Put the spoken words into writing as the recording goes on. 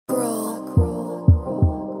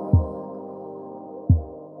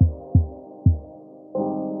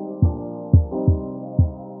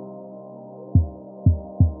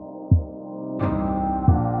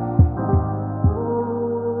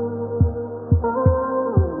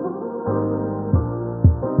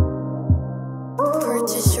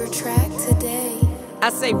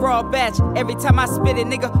say raw batch. Every time I spit it,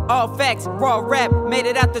 nigga, all facts. Raw rap, made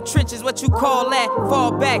it out the trenches, what you call that?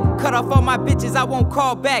 Fall back, cut off all my bitches, I won't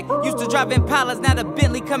call back. Used to drive Impalas, now the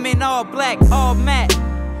Bentley come in all black, all matte.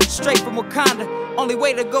 Straight from Wakanda, only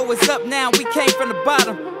way to go is up now, we came from the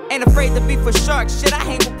bottom. Ain't afraid to be for sharks, shit, I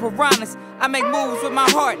hang with piranhas. I make moves with my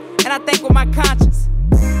heart, and I think with my conscience.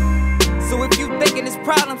 So if you thinking it's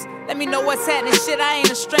problems, let me know what's happening. Shit, I ain't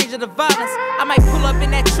a stranger to violence. I might pull up in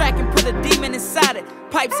that track and put a demon inside it.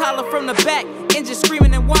 Pipes holler from the back, engine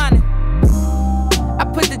screaming and whining. I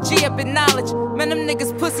put the G up in knowledge. Man, them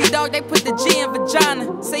niggas pussy dog, they put the G in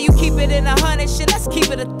vagina. Say you keep it in 100, shit, let's keep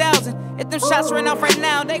it 1,000. If them shots ran off right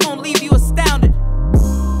now, they gon' leave you astounded.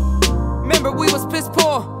 Remember, we was piss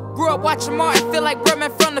poor. Grew up watching Martin, feel like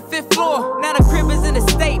Birdman from the 5th floor. Now the crib is in the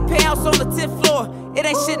state, payouts on the 10th floor. It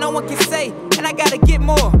ain't shit no one can say, and I gotta get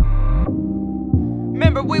more.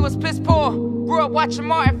 Remember, we was piss poor. Grew up watching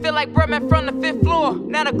Martin, feel like Birdman from the 5th floor.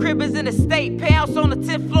 Now the crib is in the state, payouts on the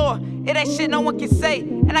 10th floor. It ain't shit no one can say,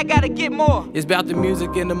 and I gotta get more. It's about the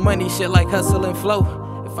music and the money, shit like hustle and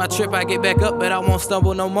flow. If I trip, I get back up, but I won't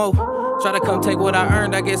stumble no more. Try to come take what I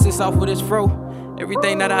earned, I guess it's off with this fro.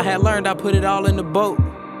 Everything that I had learned, I put it all in the boat.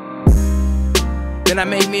 Then I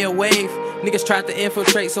made me a wave. Niggas tried to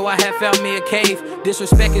infiltrate, so I had found me a cave.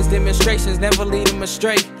 Disrespect is demonstrations, never lead them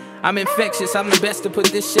astray. I'm infectious, I'm the best to put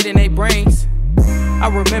this shit in their brains. I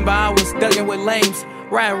remember I was thugging with lames,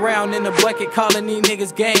 riding around in the bucket, calling these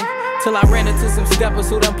niggas game. Till I ran into some steppers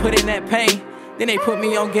who done put in that pain. Then they put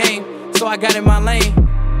me on game, so I got in my lane.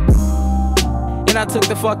 And I took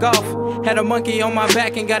the fuck off. Had a monkey on my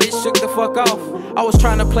back and got it shook the fuck off. I was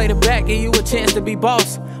trying to play the back, give you a chance to be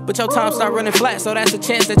boss. But your time start running flat, so that's a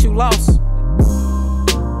chance that you lost.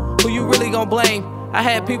 Who you really gon' blame? I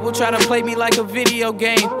had people try to play me like a video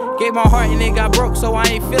game. Gave my heart and it got broke, so I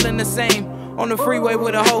ain't feeling the same. On the freeway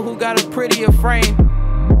with a hoe who got a prettier frame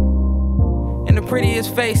and the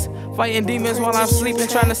prettiest face. Fighting demons while I'm sleeping,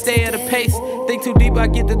 trying to stay at a pace. Think too deep, I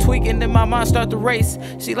get the tweaking, then my mind start to race.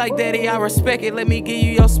 She like, daddy, I respect it, let me give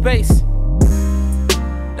you your space.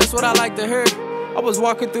 That's what I like to hear. I was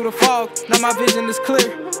walking through the fog, now my vision is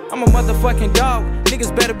clear. I'm a motherfucking dog,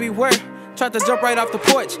 niggas better beware. Tried to jump right off the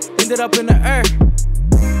porch, ended up in the air.